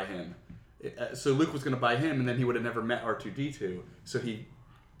him to buy him. So Luke was going to buy him, and then he would have never met R2-D2. So he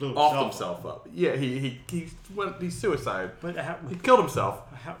Blew offed himself up. Yeah, he suicide. But He killed himself.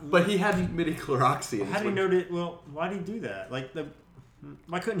 how, But he had midi-chloroxy. how did he know that? Well, why did he do that?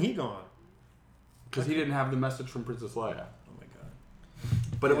 Why couldn't he go on? Because he didn't have the message from Princess Leia. Oh my god!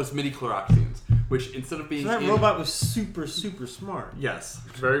 But it was midi-chloroxians, which instead of being So that in- robot was super smart. yes,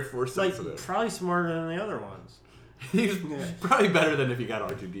 very force sensitive. Probably smarter than the other ones. He's probably better than if you got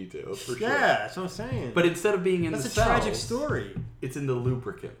R2-D2 for sure. Yeah, that's what I'm saying. But instead of being in that's the a cells, tragic story. it's in the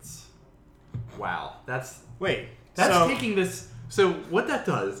lubricants. Wow, that's Wait, taking this. So what that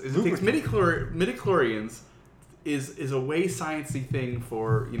does is it takes midi-chlorians is a way sciencey thing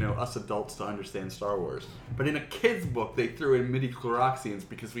for us adults to understand Star Wars. But in a kid's book, they threw in midi-chloroxians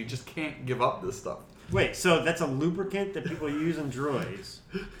because we just can't give up this stuff. Wait, so that's a lubricant that people use in droids,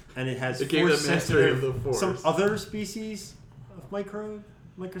 and it has It gave them force mastery of sensitive. the Force. Some other species of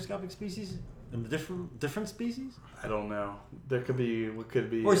microscopic species, and different species, I don't know. There could be. What could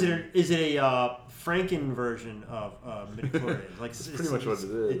be? or is it a Franken version of midichlorians? Like That's pretty much what it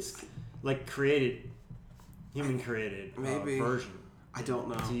is. It's like human created Maybe. version. I don't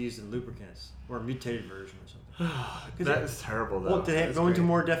know. To use in lubricants, or a mutated version or something. That is terrible, though. Well, did they That's go into great.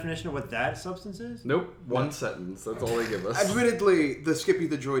 more definition of what that substance is? Nope. One sentence. That's all they give us. Admittedly, the Skippy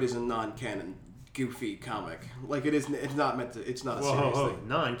the Droid is a non-canon, goofy comic. Like it is. It's not meant to. It's not a serious thing.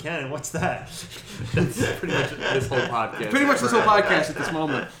 Non-canon. What's that? That's pretty much this whole podcast. Pretty much this whole podcast at this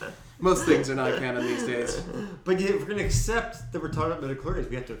moment. Most things are non-canon these days. But if we're going to accept that we're talking about midichlorians,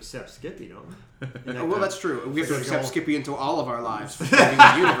 we have to accept Skippy, don't we? Well, that's true. We have to So accept y'all- Skippy into all of our lives for saving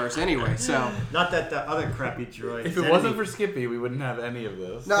the universe anyway. So. Not that the other crappy droid. If it wasn't for Skippy, we wouldn't have any of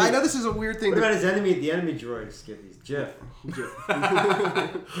this. Now I know this is a weird thing. What about his enemy, the enemy droid, Skippy's Jeff?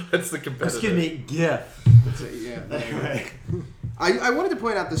 That's the competitor. Excuse me, Gif. Yeah. Anyway. I wanted to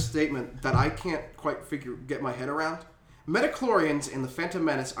point out this statement that I can't quite get my head around. Metachlorians in The Phantom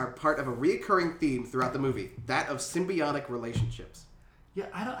Menace are part of a reoccurring theme throughout the movie, that of symbiotic relationships. Yeah,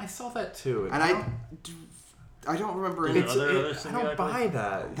 I saw that too. And I don't remember any. It's- other I don't symbiotic buy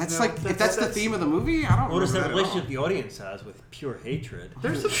that. That's You know, like if that's the theme of the movie, I don't. What is that remember at all. relationship the audience has with pure hatred?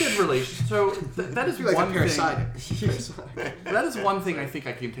 There's some good relations. So that is I feel like one a thing. parasitic. That is one thing I think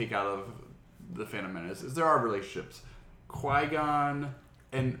I can take out of the Phantom Menace is there are relationships. Qui-Gon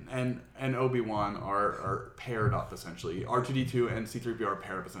and Obi-Wan are paired up essentially. R2-D2 and C-3PO are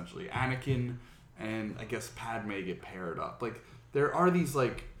paired up essentially. Anakin and I guess Padme get paired up. Like there are these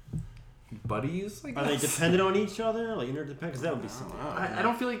like buddies. I Are they guess. dependent on each other? Like interdependent? Because that would be something. I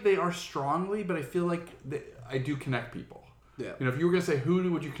don't feel like they are strongly, but I feel like I do connect people. Yeah. You know, if you were gonna say who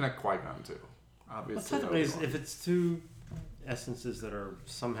would you connect Qui-Gon to? Well, Obviously, technically, Obi-Wan. if it's two essences that are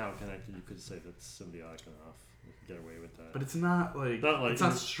somehow connected, you could say that's symbiotic enough. You can get away with that. But it's not like, Not like- it's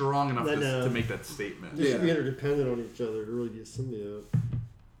not strong enough No. to make that statement. They should be interdependent on each other to really be a symbiote.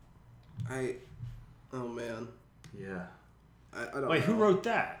 Oh man. Yeah. I don't Wait, know. who wrote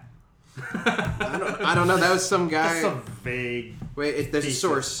that? I don't know. That was some guy. That's some vague. Wait, there's a thesis.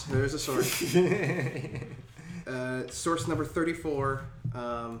 source. There's a source. Source number 34.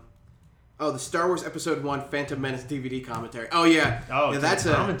 The Star Wars Episode 1 Phantom Menace DVD commentary. Oh, yeah. Oh, yeah, it's that's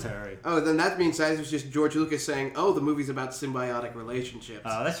a a... commentary. Oh, then that means that was just George Lucas saying, oh, the movie's about symbiotic relationships.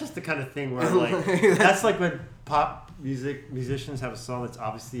 That's just the kind of thing where, like, that's like when pop musicians have a song that's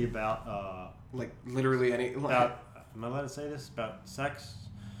obviously about, like, literally any... am I allowed to say this? About sex?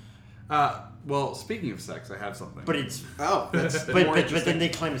 Well, speaking of sex, I have something. But it's... Oh, that's But more then interesting. they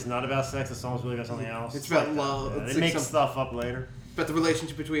claim it's not about sex. The song's really about something else. It's about like that. love. Yeah, It's they like make some- stuff up later. But the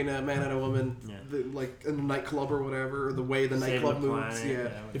relationship between a man and a woman, Yeah. like in the nightclub or whatever, or the way the Saving nightclub the moves. planet,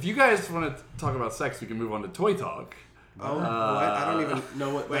 Yeah. if you guys want to talk about sex, we can move on to Toy Talk. Oh, what? I don't even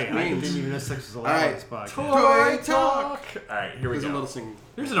know what Wait, that I means. didn't even know sex was allowed Alright. on this podcast. Toy Talk! All right, here we There's a go. little singing.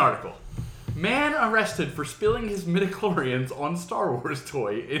 Here's an article. Man arrested for spilling his midichlorians on Star Wars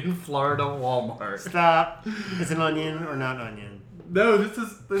toy in Florida Walmart. Stop. Is it an onion or not onion? No,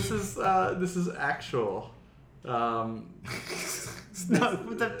 this is actual.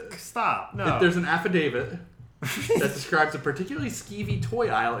 Stop. No. There's an affidavit that describes a particularly skeevy toy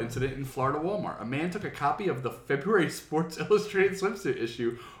aisle incident in Florida Walmart. A man took a copy of the February Sports Illustrated swimsuit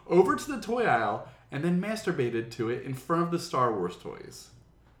issue over to the toy aisle and then masturbated to it in front of the Star Wars toys.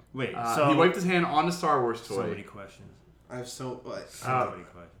 Wait, He wiped his hand on the Star Wars so toy. many questions. I have so.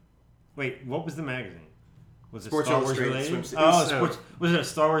 Wait, what was the magazine? Was it Sports Star Wars Illustrated related? swimsuit. Oh, sports. Was it a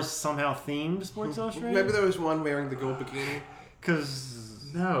Star Wars somehow themed Sports Illustrated? Maybe there was one wearing the gold bikini. Because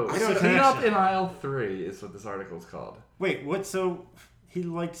No, I don't Clean Up connection. in Aisle 3 is what this article is called. wait, what? So he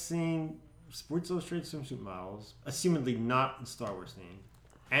liked seeing Sports Illustrated swimsuit models, assumedly not in Star Wars theme,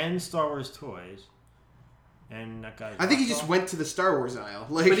 and Star Wars toys, and that guy. I think he just went to the Star Wars aisle.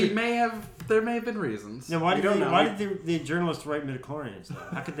 Like, But there may have been reasons. Now, why We did don't know. why did the journalist write midichlorians though?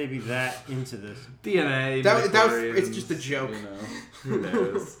 How could they be that into this? DNA, That was- midichlorians, it's just a joke. You know, who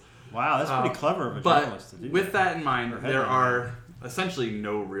knows? Wow, that's pretty clever of a But journalist to do. with that in mind, Or there headline. are essentially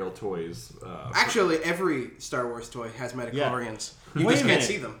no real toys. actually, every Star Wars toy has midichlorians. You Wait just a can't minute.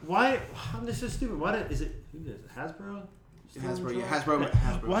 see them. Why? This is stupid. Why is it? Who is it? Hasbro?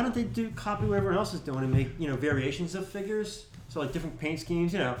 Hasbro. Why don't they copy what everyone else is doing and make variations of figures? So like different paint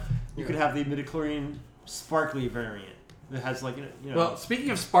schemes. You could have the midichlorian sparkly variant that has like Well, speaking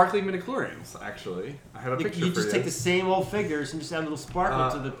of sparkly midichlorians, actually, I have a picture you for just you. take the same old figures and just add a little sparkle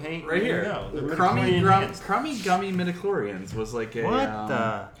to the paint. Right There here. you go. They're Crummy midichlorian enhanced. Gummy midichlorians was like a What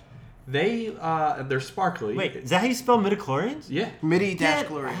the? they're sparkly. Wait, is that how you spell midichlorians? Yeah. MIDI dash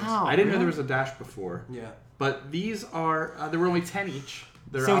Get glorians. out, I didn't know really? there was a dash before. Yeah. But these are there were only 10 each.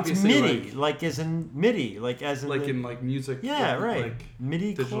 They're So it's obviously MIDI, like as in MIDI, like as in like the- in like music. yeah, like, right. Like,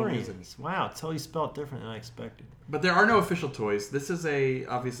 MIDI digital music. chlorians. Wow, it's totally spelled different than I expected. but there are no official toys. This is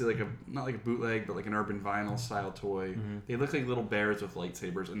obviously like not like a bootleg, but like an urban vinyl style toy. Mm-hmm. They look like little bears with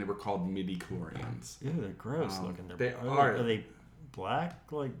lightsabers, and they were called MIDI chlorians. Yeah, they're gross Um, looking. they are are. they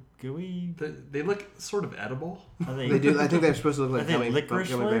black, like gooey? They look sort of edible. Are they? They do. I think they're supposed to look Are like they gummy, licorice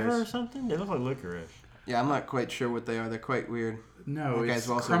gummy flavor or bears. something? They look like licorice. Yeah, I'm not quite sure what they are. They're quite weird. No, That it's guy's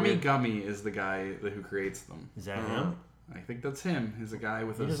also Crummy weird. Gummy is the guy who creates them. Is that Uh-huh. him? I think that's him. He's a guy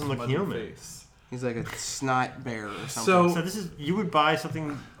with He a doesn't look smutty human. face. He's like a snot bear or something. So- So this is you would buy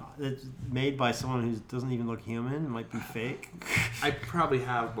something that's made by someone who doesn't even look human and might be fake. I probably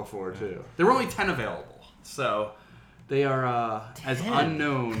have before too. There were only 10 available, so they are as 10?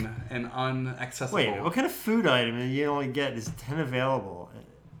 unknown and unaccessible. Wait, what kind of food item that you only get is 10 available?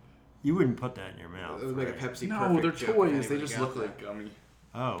 You wouldn't put that in your mouth. it would make a right? Pepsi. No, perfect they're joke if toys. They anybody just got look that. like gummy.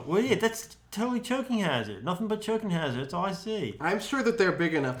 Oh, well, yeah, that's totally choking hazard. Nothing but choking hazard. That's all I see. I'm sure that they're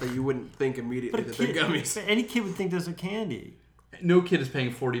big enough that you wouldn't think immediately But that they're gummies. but any kid would think those are candy. No kid is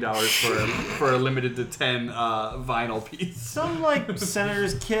paying $40 for a limited to 10 vinyl piece. Some like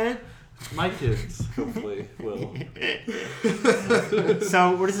senator's kid. My kids, hopefully, will.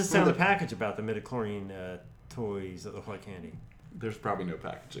 So, what does it say on the package about the midichlorian toys that look like candy? There's probably no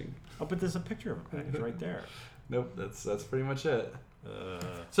packaging. Oh, but there's a picture of a package right there. Nope, that's pretty much it.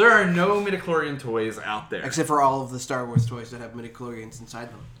 So there are no midichlorian toys out there. Except for all of the Star Wars toys that have midichlorians inside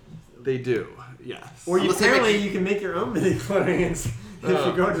them. They do, yes. Or Unless they apparently make- you can make your own midichlorians if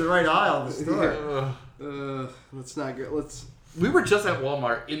you go to the right aisle of the store. Let's not go. Let's. We were just at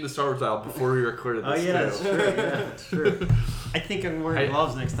Walmart in the Star Wars aisle before we recorded Oh this. yeah, that's too. true. Yeah, that's true. I think I'm wearing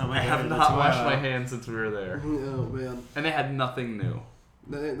gloves next time. I go have to the not toy washed aisle. my hands since we were there, Oh man, and they had nothing new.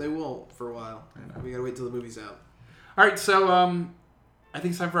 they won't for a while. I know. We gotta wait till the movie's out. All right, so I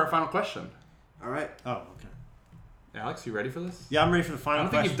think it's time for our final question. All right. Oh, okay. Alex, you ready for this? Yeah, I'm ready for the I final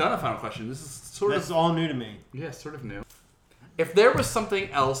don't think question. you've done a final question. This is sort That's of all new to me. sort of new. If there was something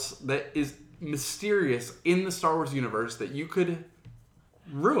else that is mysterious in the Star Wars universe that you could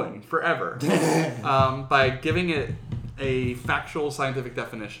ruin forever by giving it a factual scientific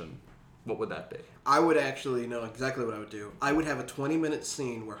definition, what would that be? I would actually know exactly what I would do. I would have a 20-minute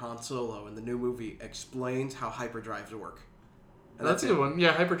scene where Han Solo in the new movie explains how hyperdrives work. And That's a good one.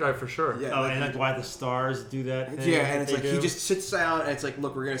 Yeah, hyperdrive for sure. Yeah, Oh, and like why the stars do that thing? Yeah, and it's that like they he do? just sits down and it's like,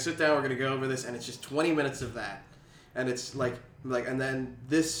 look, we're gonna sit down, we're gonna go over this, and it's just 20 minutes of that, and it's like, and then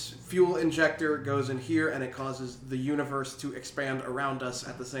this fuel injector goes in here, and it causes the universe to expand around us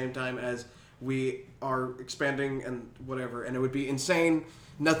at the same time as we are expanding and whatever, and it would be insane.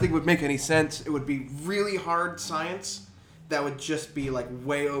 Nothing would make any sense. It would be really hard science that would just be like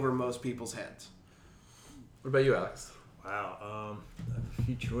way over most people's heads. What about you, Alex? Wow, I have a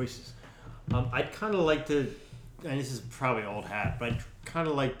few choices. I'd kind of like to, and this is probably old hat, but I'd kind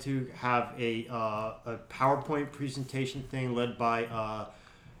of like to have a PowerPoint presentation thing led by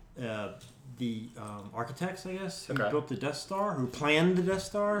the architects, I guess, who Okay. built the Death Star, who planned the Death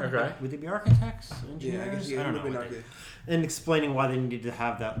Star. Okay. Would they be architects, engineers? Yeah, I guess I don't it would know. be And explaining why they needed to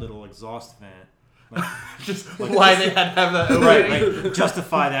have that little exhaust vent. Just why they had to have that opening. Right, like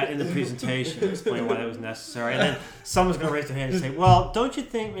justify that in the presentation, explain why that was necessary, and then someone's going to raise their hand and say, "Well, don't you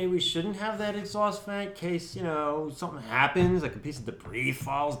think maybe we shouldn't have that exhaust vent in case something happens, like a piece of debris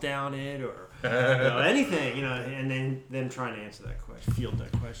falls down it, or anything, And then them trying to answer that question, field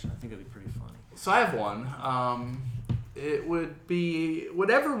that question. I think it'd be pretty funny. So I have one. It would be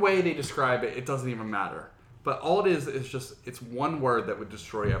whatever way they describe it. It doesn't even matter. But all it is just it's one word that would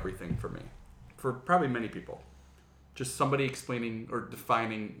destroy everything for me, for probably many people. Just somebody explaining or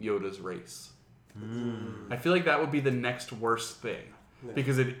defining Yoda's race. I feel like that would be the next worst thing,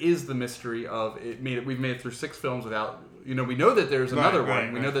 because it is the mystery of it. We've made it through 6 films without. We know that there's another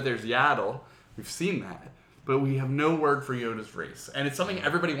one. We know that there's Yaddle. We've seen that. But we have no word for Yoda's race. And it's something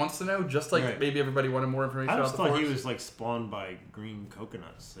everybody wants to know, just like maybe everybody wanted more information I about just the thought Force. he was like spawned by green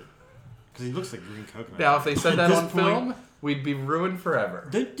coconuts. Because he looks like green coconut. Now, if they said that At on this point- film, we'd be ruined forever.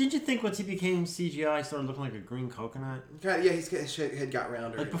 Did you think once he became CGI, he started looking like a green coconut? Yeah, his head got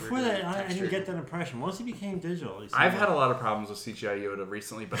rounder. Like before that, I didn't get that impression. Once he became digital, I've had a lot of problems with CGI Yoda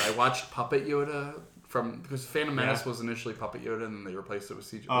recently, but I watched Puppet Yoda because Phantom Menace was initially Puppet Yoda, and then they replaced it with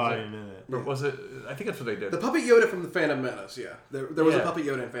CGI. Oh, I didn't know that. Or was it? I think that's what they did. The Puppet Yoda from the Phantom Menace, yeah. There was a Puppet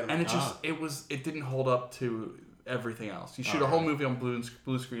Yoda in Phantom Menace. And it didn't hold up to everything else. You shoot a whole movie on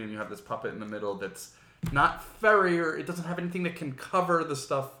blue screen, and you have this puppet in the middle that's not or it doesn't have anything that can cover the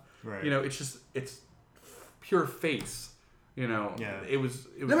stuff. Right. It's pure face. It was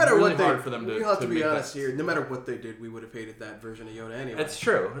no matter really what they, hard for them to. we have to be make honest that. here. No matter what they did, we would have hated that version of Yoda anyway. It's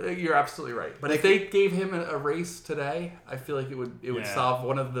true. You're absolutely right. But if they gave him a race today, I feel like it would solve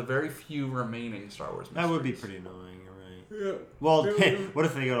one of the very few remaining Star Wars mysteries. That would be pretty annoying, right? Yeah. Well, what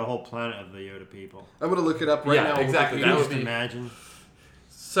if they got a whole planet of the Yoda people? I'm gonna look it up right now. Exactly. Can That you would just be. imagine?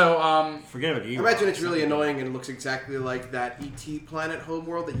 So, forget about Ewoks. Imagine it's really annoying and it looks exactly like that E.T. planet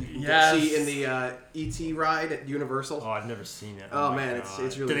homeworld that you can see in the E.T. ride at Universal. Oh, I've never seen it. Oh man, it's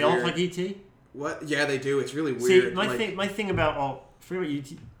really Do they all weird. look like E.T.? What? Yeah, they do. It's really See, weird. my thing about forget about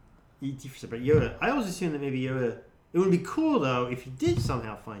E.T. for a second, but Yoda. I always assumed that maybe Yoda. It would be cool though if you did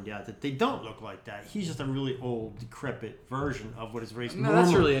somehow find out that they don't look like that. He's just a really old, decrepit version of what his race.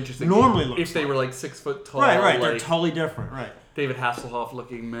 that's really interesting. Normally looks if they were like 6 foot tall, right. like They're totally different, right? David Hasselhoff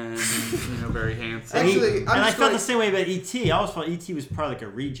looking men, very handsome. Actually, I felt the same way about E.T. I always thought E.T. was probably like a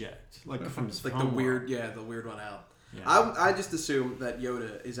reject, like from his like the homeworld. weird one out. Yeah. I just assume that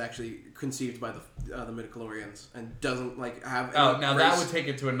Yoda is actually conceived by the midichlorians and doesn't have. Oh, any now race. that would take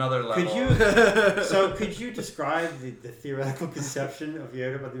it to another level. Could you describe the theoretical conception of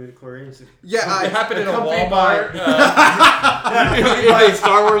Yoda by the midichlorians? Yeah, it happened in a accompanied Walmart in a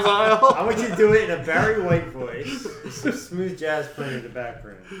Star Wars aisle. I want you to do it in a Barry White voice. There's some smooth jazz playing in the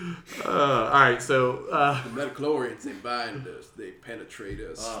background. All right, so The midichlorians, they bind us, they penetrate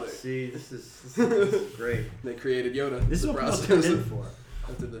us. Oh, they, see, this is great. they created Yoda. This is The what people process. tuned in for.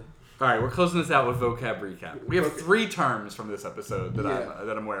 After the- all right, we're closing this out with vocab recap. We have Okay. 3 terms from this episode that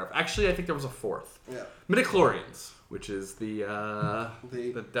Yeah. I'm aware of. Actually, I think there was a 4th. Yeah. Midichlorians, which is the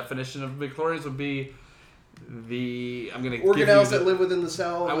definition of midichlorians would be I'm going to give you Organelles that live within the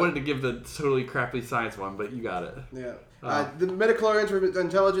cell. I wanted to give the totally crappy science one, but you got it. Yeah. The midichlorians were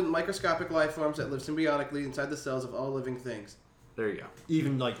intelligent microscopic life forms that live symbiotically inside the cells of all living things. There you go.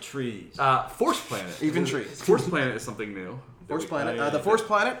 Even like trees. Force planet. Even trees. Force planet is something new. Force planet. yeah. The Force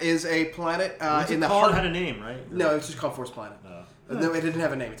planet is a planet What's in it the called? heart. It had a name, right? No, it's just called Force Planet. No, it didn't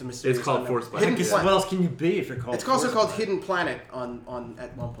have a name. It's a mysterious. It's called unknown- Force Planet. Hidden Because Planet. what else can you be if you're called? It's also Force called Planet? Hidden Planet on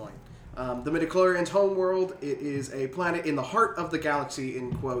at one point. The midichlorians' homeworld. It is a planet in the heart of the galaxy,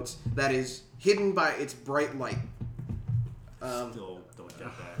 in quotes, that is hidden by its bright light. Still don't get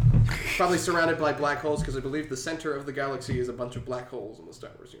that. Probably surrounded by black holes, because I believe the center of the galaxy is a bunch of black holes in the Star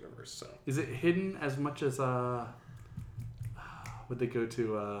Wars universe. So Is it hidden as much as would they go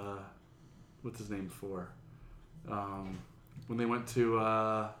to what's his name for? When they went to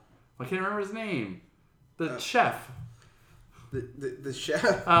I can't remember his name. The chef. the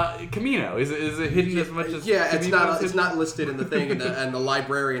chef. Camino. Is it hidden as much as Yeah, it's Camino not. is It's hidden? not listed in the thing, and the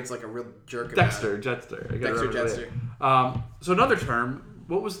librarian's like a real jerk. Jetster. About it. I gotta Dexter remember Jetster. that. So another term.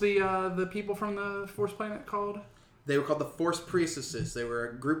 What was the people from the Force planet called? They were called the Force Priestesses. They were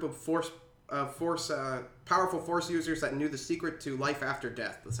a group of powerful Force users that knew the secret to life after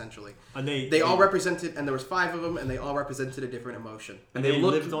death, essentially. And They all represented, and there was 5 of them, and they all represented a different emotion. And they they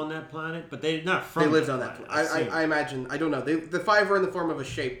looked- lived on that planet, but they're not from. They lived on that planet. planet. I imagine. I don't know. The 5 were in the form of a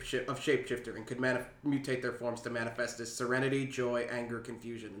shapeshifter and could mutate their forms to manifest as serenity, joy, anger,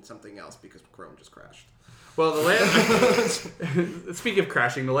 confusion, and something else because Chrome just crashed. Well, the last. Speaking of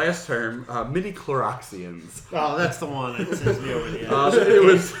crashing, the last term, midi-chloroxians. Oh, that's the one that sends me over the edge. It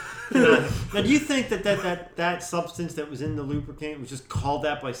was Now, do you think that substance that was in the lubricant was just called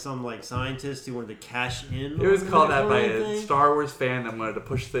that by some like scientist who wanted to cash in? It was on the called that by midichlorian a thing? Star Wars fan that wanted to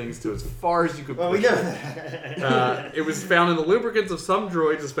push things to as far as you could Well, we push know it. that. It was found in the lubricants of some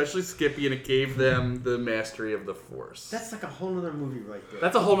droids, especially Skippy, and it gave them the mastery of the Force. That's like a whole other movie right there.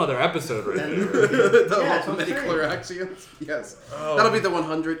 That's a whole other episode right That there. lubricant. The Yeah, that's whole what I'm saying. midichlorian axioms. Yes. Oh. That'll be the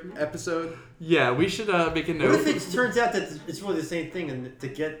 100 episode. Yeah, we should make a What note. if it turns out that it's really the same thing, and to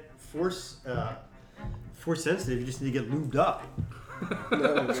get force sensitive, you just need to get lubed up.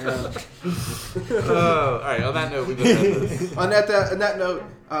 No, yeah. Oh, all right. On that note, we go this. On that note,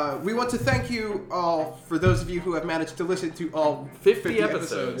 we want to thank you all for those of you who have managed to listen to all 50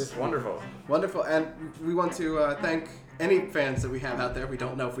 episodes. Wonderful. Wonderful, and we want to thank any fans that we have out there. We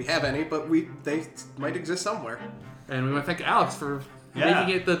don't know if we have any, but they might exist somewhere. And we want to thank Alex for Yeah.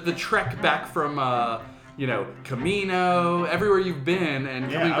 making it the trek back from Camino, everywhere you've been,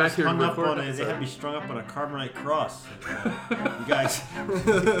 and Yeah, coming I back was here to hung up record on an it. They episode. had me strung up on a carbonite cross. You guys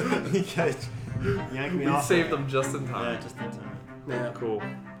yanked me We off. saved of them just in it. time. Yeah, just in time. Yeah. Cool.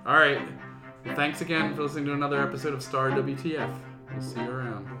 All right. Well, thanks again for listening to another episode of Star WTF. We'll see you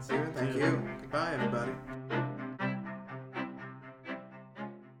around. See you. Thank you. Goodbye, everybody.